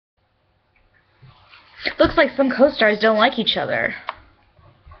Looks like some co-stars don't like each other.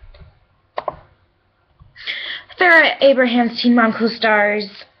 Farrah Abraham's Teen Mom co-stars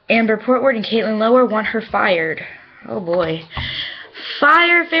Amber Portwood and Catelynn Lowell want her fired. Oh boy.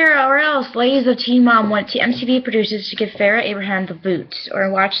 Fire Farrah or else. Ladies of Teen Mom want MTV producers to give Farrah Abraham the boot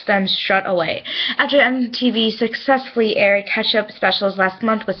or watch them strut away. After MTV successfully aired catch-up specials last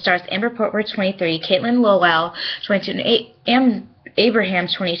month with stars Amber Portwood 23, Catelynn Lowell 22, and Abraham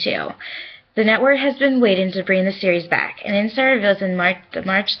 22. The network has been waiting to bring the series back. An insider reveals in the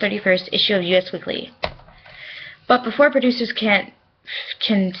March 31st issue of US Weekly. But before producers can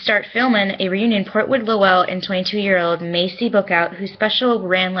start filming a reunion, Portwood, Lowell, and 22-year-old Macy Bookout, whose special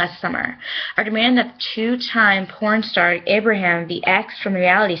ran last summer, are demanding that two-time porn star Abraham be axed from the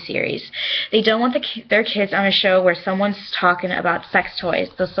reality series. They don't want their kids on a show where someone's talking about sex toys,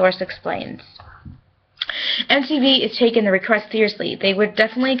 the source explains. MTV is taking the request seriously. They would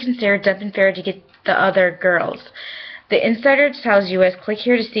definitely consider dumping Farrah to get the other girls. The insider tells US, click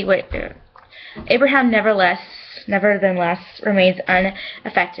here to see what Abraham nevertheless remains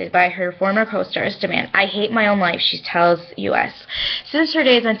unaffected by her former co-star's demand. I hate my own life, she tells US. Since her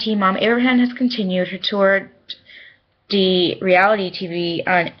days on Teen Mom, Abraham has continued her tour de reality TV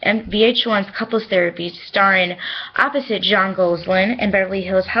on VH1's Couples Therapy, starring opposite John Gosling and Beverly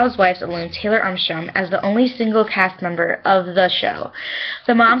Hills Housewives alum Taylor Armstrong as the only single cast member of the show.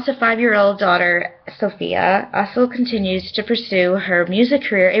 The mom to 5-year-old daughter, Sophia, also continues to pursue her music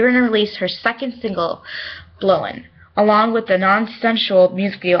career. Abraham released her second single, Blowin', along with the non-sensual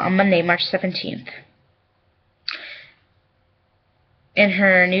music video on Monday, March 17th. In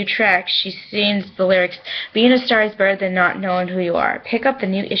her new track, she sings the lyrics, "Being a star is better than not knowing who you are." Pick up the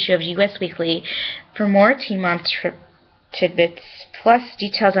new issue of US Weekly for more Teen Mom tidbits, plus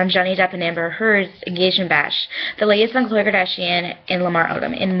details on Johnny Depp and Amber Heard's engagement bash, the latest on Khloe Kardashian and Lamar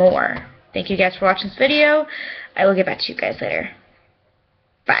Odom, and more. Thank you guys for watching this video. I will get back to you guys later.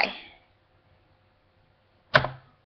 Bye.